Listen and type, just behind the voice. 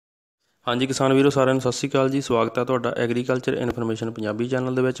हाँ जी किसान वीरों सारिਆਂ ਨੂੰ ਸਤਿ ਸ਼੍ਰੀ ਅਕਾਲ जी। स्वागत है ਤੁਹਾਡਾ एग्रीकल्चर इन्फॉर्मेशन पंजाबी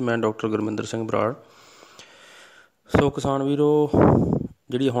चैनल ਦੇ ਵਿੱਚ। मैं डॉक्टर गुरमिंदर सिंह बराड़। सो किसान वीरों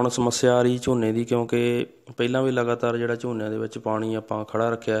ਜਿਹੜੀ ਹੁਣ ਸਮੱਸਿਆ ਆ ਰਹੀ ਝੋਨੇ ਦੀ, ਕਿਉਂਕਿ ਪਹਿਲਾਂ ਵੀ ਲਗਾਤਾਰ ਜਿਹੜਾ ਝੋਨਿਆਂ ਦੇ ਵਿੱਚ ਪਾਣੀ ਆਪਾਂ ਖੜਾ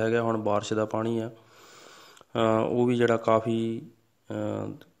ਰੱਖਿਆ ਹੈਗਾ। ਹੁਣ ਬਾਰਿਸ਼ ਦਾ ਪਾਣੀ ਆ ਉਹ ਵੀ ਜਿਹੜਾ ਕਾਫੀ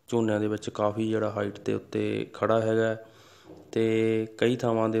ਝੋਨਿਆਂ ਦੇ ਵਿੱਚ ਕਾਫੀ ਜਿਹੜਾ ਹਾਈਟ ਦੇ ਉੱਤੇ ਖੜਾ ਹੈਗਾ, ਅਤੇ ਕਈ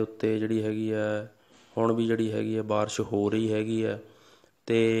ਥਾਵਾਂ ਦੇ ਉੱਤੇ ਜਿਹੜੀ ਹੈਗੀ ਆ ਹੁਣ ਵੀ ਜਿਹੜੀ ਹੈਗੀ ਆ ਬਾਰਿਸ਼ ਹੋ ਰਹੀ ਹੈਗੀ ਆ,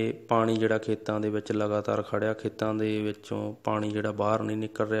 ਅਤੇ ਪਾਣੀ ਜਿਹੜਾ ਖੇਤਾਂ ਦੇ ਵਿੱਚ ਲਗਾਤਾਰ ਖੜ੍ਹਿਆ, ਖੇਤਾਂ ਦੇ ਵਿੱਚੋਂ ਪਾਣੀ ਜਿਹੜਾ ਬਾਹਰ ਨਹੀਂ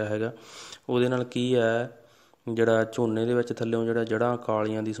ਨਿਕਲ ਰਿਹਾ ਹੈਗਾ। ਉਹਦੇ ਨਾਲ ਕੀ ਹੈ, ਜਿਹੜਾ ਝੋਨੇ ਦੇ ਵਿੱਚ ਥੱਲਿਓਂ ਜਿਹੜਾ ਜੜ੍ਹਾਂ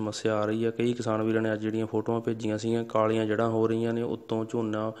ਕਾਲੀਆਂ ਦੀ ਸਮੱਸਿਆ ਆ ਰਹੀ ਹੈ। ਕਈ ਕਿਸਾਨ ਵੀਰਾਂ ਨੇ ਅੱਜ ਜਿਹੜੀਆਂ ਫੋਟੋਆਂ ਭੇਜੀਆਂ ਸੀਗੀਆਂ, ਕਾਲੀਆਂ ਜੜ੍ਹਾਂ ਹੋ ਰਹੀਆਂ ਨੇ, ਉੱਤੋਂ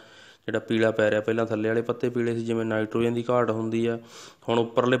ਝੋਨਾ ਜਿਹੜਾ ਪੀਲਾ ਪੈ ਰਿਹਾ। ਪਹਿਲਾਂ ਥੱਲੇ ਵਾਲੇ ਪੱਤੇ ਪੀਲੇ ਸੀ, ਜਿਵੇਂ ਨਾਈਟ੍ਰੋਜਨ ਦੀ ਘਾਟ ਹੁੰਦੀ ਆ। ਹੁਣ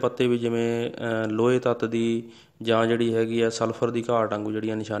ਉੱਪਰਲੇ ਪੱਤੇ ਵੀ ਜਿਵੇਂ ਲੋਹੇ ਤੱਤ ਦੀ ਜਾਂ ਜਿਹੜੀ ਹੈਗੀ ਆ ਸਲਫਰ ਦੀ ਘਾਟ ਵਾਂਗੂ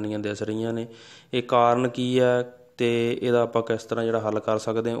ਜਿਹੜੀਆਂ ਨਿਸ਼ਾਨੀਆਂ ਦਿਸ ਰਹੀਆਂ ਨੇ। ਇਹ ਕਾਰਨ ਕੀ ਹੈ ਅਤੇ ਇਹਦਾ ਆਪਾਂ ਕਿਸ ਤਰ੍ਹਾਂ ਜਿਹੜਾ ਹੱਲ ਕਰ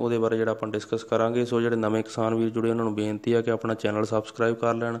ਸਕਦੇ ਹਾਂ, ਉਹਦੇ ਬਾਰੇ ਜਿਹੜਾ ਆਪਾਂ ਡਿਸਕਸ ਕਰਾਂਗੇ। ਸੋ ਜਿਹੜੇ ਨਵੇਂ ਕਿਸਾਨ ਵੀਰ ਜੁੜੇ ਉਹਨਾਂ ਨੂੰ ਬੇਨਤੀ ਹੈ ਕਿ ਆਪਣਾ ਚੈਨਲ ਸਬਸਕ੍ਰਾਈਬ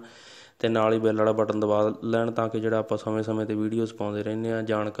ਕਰ ਲੈਣ ਅਤੇ ਨਾਲ ਹੀ ਬੈਲ ਵਾਲਾ ਬਟਨ ਦਬਾ ਲੈਣ, ਤਾਂ ਕਿ ਜਿਹੜਾ ਆਪਾਂ ਸਮੇਂ-ਸਮੇਂ 'ਤੇ ਵੀਡੀਓਜ਼ ਪਾਉਂਦੇ ਰਹਿੰਦੇ ਹਾਂ,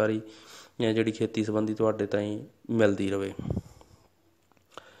 ਜਾਣਕਾਰੀ ਜਿਹੜੀ ਖੇਤੀ ਸੰਬੰਧੀ ਤੁਹਾਡੇ ਤਾਈਂ ਮਿਲਦੀ ਰਹੇ।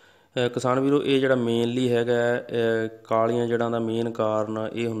 ਕਿਸਾਨ ਵੀਰੋ, ਇਹ ਜਿਹੜਾ ਮੇਨਲੀ ਹੈਗਾ ਕਾਲੀਆਂ ਜੜ੍ਹਾਂ ਦਾ ਮੇਨ ਕਾਰਨ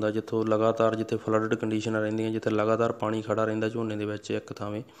ਇਹ ਹੁੰਦਾ ਜਿੱਥੇ ਫਲੱਡਡ ਕੰਡੀਸ਼ਨਾਂ ਰਹਿੰਦੀਆਂ, ਜਿੱਥੇ ਲਗਾਤਾਰ ਪਾਣੀ ਖੜਾ ਰਹਿੰਦਾ ਝੋਨੇ ਦੇ ਵਿੱਚ ਇੱਕ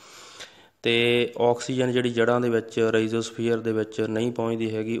ਥਾਵੇਂ, ਅਤੇ ਆਕਸੀਜਨ ਜਿਹੜੀ ਜੜ੍ਹਾਂ ਦੇ ਵਿੱਚ ਰਾਈਜ਼ੋਸਫੀਅਰ ਦੇ ਵਿੱਚ ਨਹੀਂ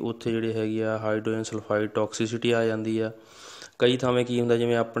ਪਹੁੰਚਦੀ ਹੈਗੀ, ਉੱਥੇ ਜਿਹੜੀ ਹੈਗੀ ਆ ਹਾਈਡਰੋਜਨ ਸਲਫਾਈਡ ਟੋਕਸੀਸਿਟੀ ਆ ਜਾਂਦੀ ਆ। ਕਈ ਥਾਵੇਂ ਕੀ ਹੁੰਦਾ,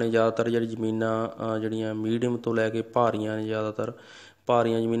 ਜਿਵੇਂ ਆਪਣੇ ਜ਼ਿਆਦਾਤਰ ਜਿਹੜੀ ਜ਼ਮੀਨਾਂ ਜਿਹੜੀਆਂ ਮੀਡੀਅਮ ਤੋਂ ਲੈ ਕੇ ਭਾਰੀਆਂ ਨੇ, ਜ਼ਿਆਦਾਤਰ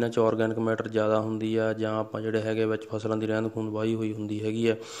ਭਾਰੀਆਂ ਜ਼ਮੀਨਾਂ 'ਚ ਔਰਗੈਨਿਕ ਮੈਟਰ ਜ਼ਿਆਦਾ ਹੁੰਦੀ ਆ, ਜਾਂ ਆਪਾਂ ਜਿਹੜੇ ਹੈਗੇ ਵਿੱਚ ਫਸਲਾਂ ਦੀ ਰਹਿੰਦ ਖੂੰਹਦ ਵਾਹੀ ਹੋਈ ਹੁੰਦੀ ਹੈਗੀ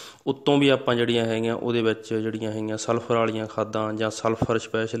ਆ। ਉੱਤੋਂ ਵੀ ਆਪਾਂ ਜਿਹੜੀਆਂ ਹੈਗੀਆਂ ਉਹਦੇ ਵਿੱਚ ਜਿਹੜੀਆਂ ਹੈਗੀਆਂ ਸਲਫਰ ਵਾਲੀਆਂ ਖਾਦਾਂ ਜਾਂ ਸਲਫਰ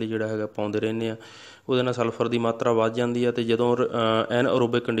ਸਪੈਸ਼ਲੀ ਜਿਹੜਾ ਹੈਗਾ ਪਾਉਂਦੇ ਰਹਿੰਦੇ ਆ। ਉਹਦੇ ਨਾਲ ਸਲਫਰ ਦੀ ਮਾਤਰਾ ਵੱਧ ਜਾਂਦੀ ਆ, ਅਤੇ ਜਦੋਂ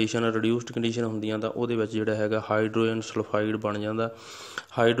ਐਨਐਰੋਬਿਕ ਕੰਡੀਸ਼ਨ ਰਿਡਿਊਸਡ ਕੰਡੀਸ਼ਨ ਹੁੰਦੀਆਂ ਤਾਂ ਉਹਦੇ ਵਿੱਚ ਜਿਹੜਾ ਹੈਗਾ ਹਾਈਡਰੋਜਨ ਸਲਫਾਈਡ ਬਣ ਜਾਂਦਾ।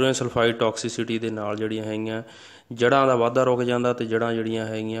 ਹਾਈਡਰੋਜਨ ਸਲਫਾਈਡ ਟੋਕਸੀਸਿਟੀ ਦੇ ਨਾਲ ਜਿਹੜੀਆਂ ਹੈਗੀਆਂ ਜੜ੍ਹਾਂ ਦਾ ਵਾਧਾ ਰੁਕ ਜਾਂਦਾ, ਅਤੇ ਜੜ੍ਹਾਂ ਜਿਹੜੀਆਂ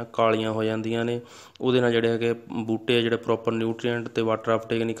ਹੈਗੀਆਂ ਕਾਲੀਆਂ ਹੋ ਜਾਂਦੀਆਂ ਨੇ। ਉਹਦੇ ਨਾਲ ਜਿਹੜੇ ਹੈਗੇ ਬੂਟੇ ਜਿਹੜੇ ਪ੍ਰੋਪਰ ਨਿਊਟਰੀਐਂਟ ਅਤੇ ਵਾਟਰ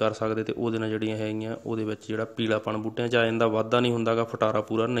ਅਪਟੇਕ ਨਹੀਂ ਕਰ ਸਕਦੇ, ਅਤੇ ਉਹਦੇ ਨਾਲ ਜਿਹੜੀਆਂ ਹੈਗੀਆਂ ਉਹਦੇ ਵਿੱਚ ਜਿਹੜਾ ਪੀਲਾਪਣ ਬੂਟਿਆਂ 'ਚ ਆ ਜਾਂਦਾ, ਵਾਧਾ ਨਹੀਂ ਹੁੰਦਾ ਗਾ, ਫਟਾਰਾ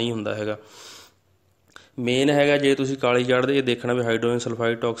ਪੂਰਾ ਨਹੀਂ ਹੁੰਦਾ ਹੈਗਾ। ਮੇਨ ਹੈਗਾ ਜੇ ਤੁਸੀਂ ਕਾਲੀ ਜੜ੍ਹ ਦੇ ਇਹ ਦੇਖਣਾ ਵੀ ਹਾਈਡਰੋਜਨ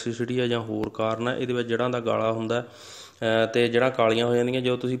ਸਲਫਾਈਡ ਟੋਕਸੀਸਿਟੀ ਆ ਜਾਂ ਹੋਰ ਕਾਰਨ ਆ, ਇਹਦੇ ਵਿੱਚ ਜੜ੍ਹਾਂ ਦਾ ਗਾਲਾ ਹੁੰਦਾ ਅਤੇ ਜੜ੍ਹਾਂ ਕਾਲੀਆਂ ਹੋ ਜਾਂਦੀਆਂ।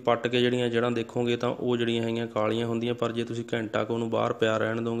 ਜਦੋਂ ਤੁਸੀਂ ਪੱਟ ਕੇ ਜਿਹੜੀਆਂ ਜੜ੍ਹਾਂ ਦੇਖੋਗੇ ਤਾਂ ਉਹ ਜਿਹੜੀਆਂ ਹੈਗੀਆਂ ਕਾਲੀਆਂ ਹੁੰਦੀਆਂ, ਪਰ ਜੇ ਤੁਸੀਂ ਘੰਟਾ ਕੁ ਉਹਨੂੰ ਬਾਹਰ ਪਿਆ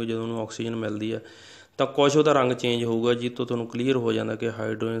ਰਹਿਣ ਦਿਓਗੇ, ਜਦੋਂ ਉਹਨੂੰ ਆਕਸੀਜਨ ਮਿਲਦੀ ਆ ਤਾਂ ਕੁਛ ਉਹਦਾ ਰੰਗ ਚੇਂਜ ਹੋਊਗਾ, ਜਿਸ ਤੋਂ ਤੁਹਾਨੂੰ ਕਲੀਅਰ ਹੋ ਜਾਂਦਾ ਕਿ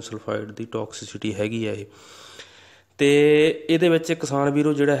ਹਾਈਡਰੋਜਨ ਸਲਫਾਈਡ ਦੀ ਟੋਕਸੀਸਿਟੀ ਹੈਗੀ ਆ ਇਹ। ਅਤੇ ਇਹਦੇ ਵਿੱਚ ਕਿਸਾਨ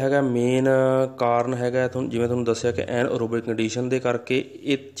ਵੀਰੋ ਜਿਹੜਾ ਹੈਗਾ ਮੇਨ ਕਾਰਨ ਹੈਗਾ ਜਿਵੇਂ ਤੁਹਾਨੂੰ ਦੱਸਿਆ ਕਿ ਐਨਐਰੋਬਿਕ ਕੰਡੀਸ਼ਨ ਦੇ ਕਰਕੇ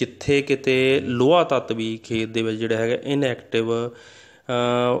ਇਹ ਜਿੱਥੇ ਕਿਤੇ ਲੋਹਾ ਤੱਤ ਵੀ ਖੇਤ ਦੇ ਵਿੱਚ ਜਿਹੜਾ ਹੈਗਾ ਇਨਐਕਟਿਵ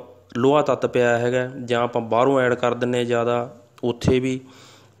ਲੋਹਾ ਤੱਤ ਪਿਆ ਹੈਗਾ, ਜਾਂ ਆਪਾਂ ਬਾਹਰੋਂ ਐਡ ਕਰ ਦਿੰਦੇ ਜ਼ਿਆਦਾ ਉੱਥੇ ਵੀ,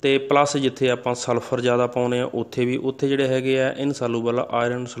 ਅਤੇ ਪਲੱਸ ਜਿੱਥੇ ਆਪਾਂ ਸਲਫਰ ਜ਼ਿਆਦਾ ਪਾਉਂਦੇ ਹਾਂ ਉੱਥੇ ਜਿਹੜੇ ਹੈਗੇ ਆ ਇਨਸੋਲੂਬਲ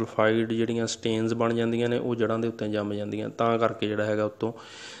ਆਇਰਨ ਸਲਫਾਈਡ ਜਿਹੜੀਆਂ ਸਟੇਨਸ ਬਣ ਜਾਂਦੀਆਂ ਨੇ, ਉਹ ਜੜ੍ਹਾਂ ਦੇ ਉੱਤੇ ਜੰਮ ਜਾਂਦੀਆਂ, ਤਾਂ ਕਰਕੇ ਜਿਹੜਾ ਹੈਗਾ ਉੱਤੋਂ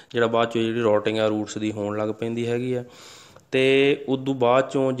ਜਿਹੜਾ ਬਾਅਦ 'ਚੋਂ ਜਿਹੜੀ ਰੋਟਿੰਗ ਆ ਰੂਟਸ ਦੀ ਹੋਣ ਲੱਗ ਪੈਂਦੀ ਹੈਗੀ ਆ। ਅਤੇ ਉਦੋਂ ਬਾਅਦ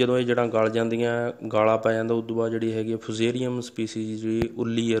 'ਚੋਂ ਜਦੋਂ ਇਹ ਜੜ੍ਹਾਂ ਗਲ ਜਾਂਦੀਆਂ, ਗਾਲਾ ਪੈ ਜਾਂਦਾ, ਉਦੋਂ ਬਾਅਦ ਜਿਹੜੀ ਹੈਗੀ ਫੁਜ਼ੇਰੀਅਮ ਸਪੀਸੀਜ਼ ਜਿਹੜੀ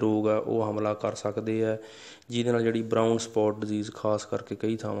ਉੱਲੀ ਰੋਗ ਆ ਉਹ ਹਮਲਾ ਕਰ ਸਕਦੇ ਆ, ਜਿਹਦੇ ਨਾਲ ਜਿਹੜੀ ਬਰਾਊਨ ਸਪੌਟ ਡਿਜ਼ੀਜ਼ ਖਾਸ ਕਰਕੇ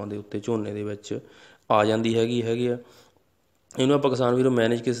ਕਈ ਥਾਵਾਂ ਦੇ ਉੱਤੇ ਝੋਨੇ ਦੇ ਵਿੱਚ ਆ ਜਾਂਦੀ ਹੈਗੀ ਆ। ਇਹਨੂੰ ਆਪਾਂ ਕਿਸਾਨ ਵੀਰੋ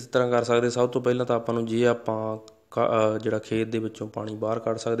ਮੈਨੇਜ ਕਿਸ ਤਰ੍ਹਾਂ ਕਰ ਸਕਦੇ? ਸਭ ਤੋਂ ਪਹਿਲਾਂ ਤਾਂ ਆਪਾਂ ਨੂੰ ਜੇ ਆਪਾਂ ਜਿਹੜਾ ਖੇਤ ਦੇ ਵਿੱਚੋਂ ਪਾਣੀ ਬਾਹਰ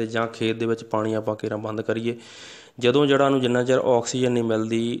ਕੱਢ ਸਕਦੇ, ਜਾਂ ਖੇਤ ਦੇ ਵਿੱਚ ਪਾਣੀ ਆਪਾਂ ਕੇਰਾਂ ਬੰਦ ਕਰੀਏ, ਜਦੋਂ ਜੜ੍ਹਾਂ ਨੂੰ ਜਿੰਨਾ ਚਿਰ ਆਕਸੀਜਨ ਨਹੀਂ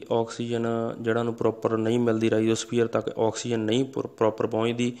ਮਿਲਦੀ, ਆਕਸੀਜਨ ਜੜ੍ਹਾਂ ਨੂੰ ਪ੍ਰੋਪਰ ਨਹੀਂ ਮਿਲਦੀ, ਰਾਈਜ਼ੋਸਫੀਅਰ ਤੱਕ ਆਕਸੀਜਨ ਨਹੀਂ ਪ੍ਰੋਪਰ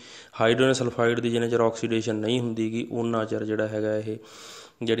ਪਹੁੰਚਦੀ, ਹਾਈਡਰੋਜਨ ਸਲਫਾਈਡ ਦੀ ਜਿੰਨਾ ਚਿਰ ਆਕਸੀਡੇਸ਼ਨ ਨਹੀਂ ਹੁੰਦੀ ਗੀ, ਉਨਾ ਚਿਰ ਜਿਹੜਾ ਹੈਗਾ ਇਹ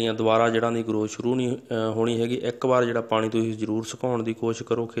ਜਿਹੜੀਆਂ ਦੁਬਾਰਾ ਜੜ੍ਹਾਂ ਦੀ ਗਰੋਥ ਸ਼ੁਰੂ ਨਹੀਂ ਹੋਣੀ ਹੈਗੀ। ਇੱਕ ਵਾਰ ਜਿਹੜਾ ਪਾਣੀ ਤੁਸੀਂ ਜ਼ਰੂਰ ਸੁਕਾਉਣ ਦੀ ਕੋਸ਼ਿਸ਼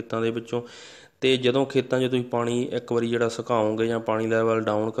ਕਰੋ ਖੇਤਾਂ ਦੇ ਵਿੱਚੋਂ, ਅਤੇ ਜਦੋਂ ਖੇਤਾਂ 'ਚ ਤੁਸੀਂ ਪਾਣੀ ਇੱਕ ਵਾਰੀ ਜਿਹੜਾ ਸੁਕਾਓਗੇ ਜਾਂ ਪਾਣੀ ਲੈਵਲ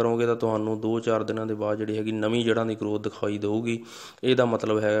ਡਾਊਨ ਕਰੋਗੇ, ਤਾਂ ਤੁਹਾਨੂੰ 2-4 ਦਿਨਾਂ ਦੇ ਬਾਅਦ ਜਿਹੜੀ ਹੈਗੀ ਨਵੀਂ ਜੜ੍ਹਾਂ ਦੀ ਗਰੋਥ ਦਿਖਾਈ ਦੇਊਗੀ। ਇਹਦਾ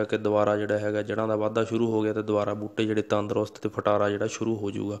ਮਤਲਬ ਹੈਗਾ ਕਿ ਦੁਬਾਰਾ ਜਿਹੜਾ ਹੈਗਾ ਜੜ੍ਹਾਂ ਦਾ ਵਾਧਾ ਸ਼ੁਰੂ ਹੋ ਗਿਆ, ਅਤੇ ਦੁਬਾਰਾ ਬੂਟੇ ਜਿਹੜੇ ਤੰਦਰੁਸਤ ਅਤੇ ਫਟਾਰਾ ਜਿਹੜਾ ਸ਼ੁਰੂ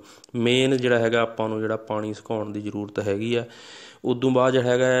ਹੋ ਜਾਊਗਾ। ਮੇਨ ਜਿਹੜਾ ਹੈਗਾ ਆਪਾਂ ਨੂੰ ਜਿਹੜਾ ਪਾਣੀ ਸੁਕਾਉਣ ਦੀ ਜ਼ਰੂਰਤ ਹੈਗੀ ਆ। ਉਦੋਂ ਬਾਅਦ ਜਿਹੜਾ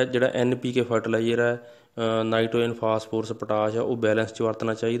ਹੈਗਾ ਜਿਹੜਾ NPK ਫਰਟੀਲਾਈਜ਼ਰ ਹੈ, ਨਾਈਟ੍ਰੋਜਨ ਫਾਸਫੋਰਸ ਪੋਟਾਸ਼ ਆ, ਉਹ ਬੈਲੈਂਸ 'ਚ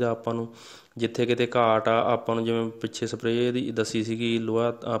ਵਰਤਣਾ ਚਾਹੀਦਾ ਆਪਾਂ ਨੂੰ। ਜਿੱਥੇ ਕਿਤੇ ਘਾਟ ਆ ਆਪਾਂ ਨੂੰ, ਜਿਵੇਂ ਪਿੱਛੇ ਸਪਰੇਅ ਦੀ ਦੱਸੀ ਸੀਗੀ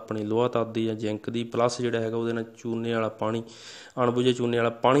ਲੋਹਾ ਤੱਤ ਦੀ ਜਾਂ ਜ਼ਿੰਕ ਦੀ, ਪਲੱਸ ਜਿਹੜਾ ਹੈਗਾ ਉਹਦੇ ਨਾਲ ਚੂਨੇ ਵਾਲਾ ਪਾਣੀ, ਅਣਬੁੱਝੇ ਚੂਨੇ ਵਾਲਾ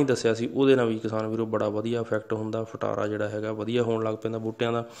ਪਾਣੀ ਦੱਸਿਆ ਸੀ, ਉਹਦੇ ਨਾਲ ਵੀ ਕਿਸਾਨ ਵੀਰੋ ਬੜਾ ਵਧੀਆ ਇਫੈਕਟ ਹੁੰਦਾ, ਫਟਾਰਾ ਜਿਹੜਾ ਹੈਗਾ ਵਧੀਆ ਹੋਣ ਲੱਗ ਪੈਂਦਾ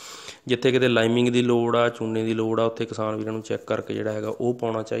ਬੂਟਿਆਂ ਦਾ। ਜਿੱਥੇ ਕਿਤੇ ਲਾਈਮਿੰਗ ਦੀ ਲੋੜ ਆ, ਚੂਨੇ ਦੀ ਲੋੜ ਆ, ਉੱਥੇ ਕਿਸਾਨ ਵੀਰਾਂ ਨੂੰ ਚੈੱਕ ਕਰਕੇ ਜਿਹੜਾ ਹੈਗਾ ਉਹ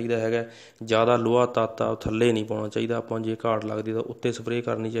ਪਾਉਣਾ ਚਾਹੀਦਾ ਹੈਗਾ। ਜ਼ਿਆਦਾ ਲੋਹਾ ਤੱਤ ਆ ਥੱਲੇ ਨਹੀਂ ਪਾਉਣਾ ਚਾਹੀਦਾ ਆਪਾਂ, ਜੇ ਘਾਟ ਲੱਗਦੀ ਤਾਂ ਉੱਤੇ ਸਪਰੇਅ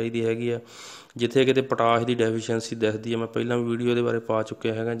ਕਰਨੀ ਚਾਹੀਦੀ ਹੈਗੀ ਆ। ਜਿੱਥੇ ਕਿਤੇ ਪੋਟਾਸ਼ ਦੀ ਡੈਫੀਸ਼ੀਐਂਸੀ ਦਿਖਦੀ ਹੈ, ਮੈਂ ਪਹਿਲਾਂ ਵੀ ਵੀਡੀਓ ਇਹਦੇ ਬਾਰੇ ਪਾ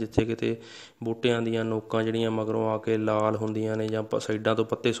ਚੁੱਕਿਆ ਹੈਗਾ, ਜਿੱਥੇ ਕਿਤੇ ਬੂਟਿਆਂ ਦੀਆਂ ਨੋਕਾਂ ਜਿਹੜੀਆਂ ਮਗਰੋਂ ਆ ਕੇ ਲਾਲ ਹੁੰਦੀਆਂ ਨੇ ਜਾਂ ਸਾਈਡਾਂ ਤੋਂ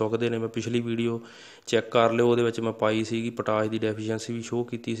ਪੱਤੇ ਸੁੱਕਦੇ ਨੇ। ਮੈਂ ਪਿਛਲੀ ਵੀਡੀਓ ਚੈੱਕ ਕਰ ਲਿਓ, ਉਹਦੇ ਵਿੱਚ ਮੈਂ ਪਾਈ ਸੀਗੀ ਪੋਟਾਸ਼ ਦੀ ਡੈਫੀਸ਼ੀਐਂਸੀ ਵੀ ਸ਼ੋਅ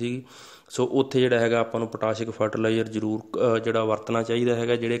ਕੀਤੀ ਸੀਗੀ। ਸੋ ਉੱਥੇ ਜਿਹੜਾ ਹੈਗਾ ਆਪਾਂ ਨੂੰ ਪੋਟਾਸ਼ਿਕ ਫਰਟੀਲਾਈਜ਼ਰ ਜ਼ਰੂਰ ਜਿਹੜਾ ਵਰਤਣਾ ਚਾਹੀਦਾ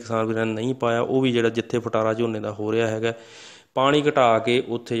ਹੈਗਾ। ਜਿਹੜੇ ਕਿਸਾਨ ਵੀਰਾਂ ਨੇ ਨਹੀਂ ਪਾਇਆ ਉਹ ਵੀ ਜਿਹੜਾ ਜਿੱਥੇ ਫਟਾਰਾ ਝੋਨੇ ਦਾ ਹੋ ਰਿਹਾ ਹੈਗਾ, ਪਾਣੀ ਘਟਾ ਕੇ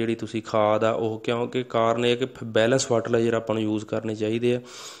ਉੱਥੇ ਜਿਹੜੀ ਤੁਸੀਂ ਖਾਦ ਆ ਉਹ, ਕਿਉਂਕਿ ਕਾਰਨ ਇਹ ਕਿ ਬੈਲੈਂਸ ਫਰਟੀਲਾਈਜ਼ਰ ਆਪਾਂ ਨੂੰ ਯੂਜ਼ ਕਰਨੇ ਚਾਹੀਦੇ ਆ।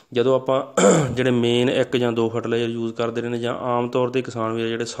 ਜਦੋਂ ਆਪਾਂ ਜਿਹੜੇ ਮੇਨ 1 ਜਾਂ 2 ਫਰਟੀਲਾਈਜ਼ਰ ਯੂਜ਼ ਕਰਦੇ ਰਹਿੰਦੇ, ਜਾਂ ਆਮ ਤੌਰ 'ਤੇ ਕਿਸਾਨ ਵੀਰ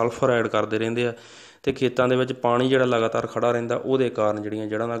ਜਿਹੜੇ ਸਲਫਰ ਐਡ ਕਰਦੇ ਰਹਿੰਦੇ ਆ, ਅਤੇ ਖੇਤਾਂ ਦੇ ਵਿੱਚ ਪਾਣੀ ਜਿਹੜਾ ਲਗਾਤਾਰ ਖੜਾ ਰਹਿੰਦਾ, ਉਹਦੇ ਕਾਰਨ ਜਿਹੜੀਆਂ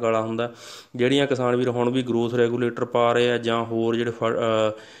ਜੜ੍ਹਾਂ ਦਾ ਗਾਲਾ ਹੁੰਦਾ। ਜਿਹੜੀਆਂ ਕਿਸਾਨ ਵੀਰ ਹੁਣ ਵੀ ਗਰੋਥ ਰੈਗੂਲੇਟਰ ਪਾ ਰਹੇ ਆ, ਜਾਂ ਹੋਰ ਜਿਹੜੇ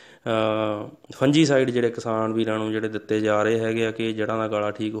ਫੰਜੀਸਾਈਡ ਜਿਹੜੇ ਕਿਸਾਨ ਵੀਰਾਂ ਨੂੰ ਜਿਹੜੇ ਦਿੱਤੇ ਜਾ ਰਹੇ ਹੈਗੇ ਆ ਕਿ ਜੜ੍ਹਾਂ ਦਾ ਗਾਲਾ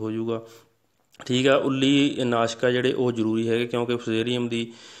ਠੀਕ ਹੋ ਜਾਊਗਾ, ਠੀਕ ਆ। ਉੱਲੀ ਨਾਸ਼ਕ ਆ ਜਿਹੜੇ ਉਹ ਜ਼ਰੂਰੀ ਹੈਗੇ, ਕਿਉਂਕਿ ਫੁਜ਼ੇਰੀਅਮ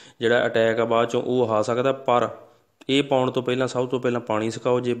ਦੀ ਜਿਹੜਾ ਅਟੈਕ ਆ ਬਾਅਦ 'ਚੋਂ ਉਹ ਆ ਸਕਦਾ। ਪਰ ਇਹ ਪਾਉਣ ਤੋਂ ਪਹਿਲਾਂ ਸਭ ਤੋਂ ਪਹਿਲਾਂ ਪਾਣੀ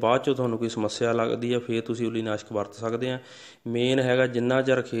ਸੁਕਾਓ। ਜੇ ਬਾਅਦ 'ਚੋਂ ਤੁਹਾਨੂੰ ਕੋਈ ਸਮੱਸਿਆ ਲੱਗਦੀ ਆ ਫਿਰ ਤੁਸੀਂ ਉੱਲੀ ਨਾਸ਼ਕ ਵਰਤ ਸਕਦੇ ਆ। ਮੇਨ ਹੈਗਾ ਜਿੰਨਾ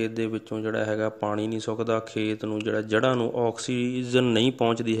ਚਿਰ ਖੇਤ ਦੇ ਵਿੱਚੋਂ ਜਿਹੜਾ ਹੈਗਾ ਪਾਣੀ ਨਹੀਂ ਸੁੱਕਦਾ, ਖੇਤ ਨੂੰ ਜਿਹੜਾ ਜੜ੍ਹਾਂ ਨੂੰ ਆਕਸੀਜਨ ਨਹੀਂ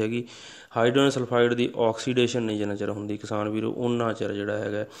ਪਹੁੰਚਦੀ ਹੈਗੀ, ਹਾਈਡਰੋਜਨ ਸਲਫਾਈਡ ਦੀ ਆਕਸੀਡੇਸ਼ਨ ਨਹੀਂ ਜਿੰਨਾ ਚਿਰ ਹੁੰਦੀ ਕਿਸਾਨ ਵੀਰੋ, ਉਨਾ ਚਿਰ ਜਿਹੜਾ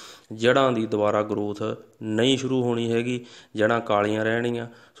ਹੈਗਾ ਜੜ੍ਹਾਂ ਦੀ ਦੁਬਾਰਾ ਗਰੋਥ ਨਹੀਂ ਸ਼ੁਰੂ ਹੋਣੀ ਹੈਗੀ, ਜੜ੍ਹਾਂ ਕਾਲੀਆਂ ਰਹਿਣੀਆਂ।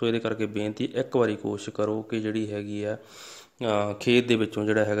 ਸੋ ਇਹਦੇ ਕਰਕੇ ਬੇਨਤੀ, ਇੱਕ ਵਾਰੀ ਕੋਸ਼ਿਸ਼ ਕਰੋ ਕਿ ਜਿਹੜੀ ਹੈਗੀ ਆ ਖੇਤ ਦੇ ਵਿੱਚੋਂ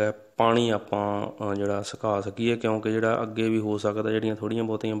ਜਿਹੜਾ ਹੈਗਾ ਪਾਣੀ ਆਪਾਂ ਜਿਹੜਾ ਸੁਕਾ ਸਕੀਏ, ਕਿਉਂਕਿ ਜਿਹੜਾ ਅੱਗੇ ਵੀ ਹੋ ਸਕਦਾ ਜਿਹੜੀਆਂ ਥੋੜ੍ਹੀਆਂ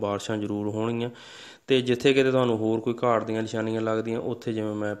ਬਹੁਤੀਆਂ ਬਾਰਿਸ਼ਾਂ ਜ਼ਰੂਰ ਹੋਣਗੀਆਂ। ਅਤੇ ਜਿੱਥੇ ਕਿਤੇ ਤੁਹਾਨੂੰ ਹੋਰ ਕੋਈ ਘਾਟ ਦੀਆਂ ਨਿਸ਼ਾਨੀਆਂ ਲੱਗਦੀਆਂ, ਉੱਥੇ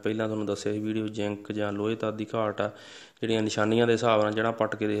ਜਿਵੇਂ ਮੈਂ ਪਹਿਲਾਂ ਤੁਹਾਨੂੰ ਦੱਸਿਆ ਸੀ ਵੀਡੀਓ, ਜ਼ਿੰਕ ਜਾਂ ਲੋਹੇ ਤੱਤ ਦੀ ਘਾਟ ਆ, ਜਿਹੜੀਆਂ ਨਿਸ਼ਾਨੀਆਂ ਦੇ ਹਿਸਾਬ ਨਾਲ ਜੜ੍ਹਾਂ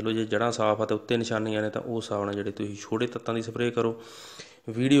ਪੱਟ ਕੇ ਦੇਖ ਲਓ। ਜੇ ਜੜ੍ਹਾਂ ਸਾਫ਼ ਆ ਅਤੇ ਉੱਤੇ ਨਿਸ਼ਾਨੀਆਂ ਨੇ ਤਾਂ ਉਸ ਹਿਸਾਬ ਨਾਲ ਜਿਹੜੇ ਤੁਸੀਂ ਛੋਟੇ ਤੱਤਾਂ ਦੀ ਸਪਰੇਅ ਕਰੋ।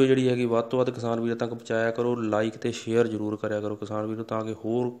 ਵੀਡੀਓ ਜਿਹੜੀ ਹੈਗੀ ਵੱਧ ਤੋਂ ਵੱਧ ਕਿਸਾਨ ਵੀਰਾਂ ਤੱਕ ਪਹੁੰਚਾਇਆ ਕਰੋ, ਲਾਈਕ ਅਤੇ ਸ਼ੇਅਰ ਜ਼ਰੂਰ ਕਰਿਆ ਕਰੋ ਕਿਸਾਨ ਵੀਰੋ, ਤਾਂ ਕਿ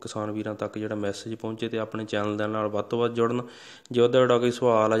ਹੋਰ ਕਿਸਾਨ ਵੀਰਾਂ ਤੱਕ ਜਿਹੜਾ ਮੈਸੇਜ ਪਹੁੰਚੇ ਅਤੇ ਆਪਣੇ ਚੈਨਲ ਦੇ ਨਾਲ ਵੱਧ ਤੋਂ ਵੱਧ ਜੁੜਨ। ਜੇ ਤੁਹਾਡਾ ਕੋਈ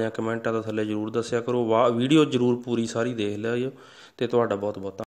ਸਵਾਲ ਆ ਜਾਂ ਕਮੈਂਟ ਆ ਤਾਂ ਥੱਲੇ ਜ਼ਰੂਰ ਦੱਸਿਆ ਕਰੋ। ਵੀਡੀਓ ਜ਼ਰੂਰ ਪੂਰੀ ਸਾਰੀ ਦੇਖ ਲਿਓ ਅਤੇ ਤੁਹਾਡਾ ਬਹੁਤ ਬਹੁਤ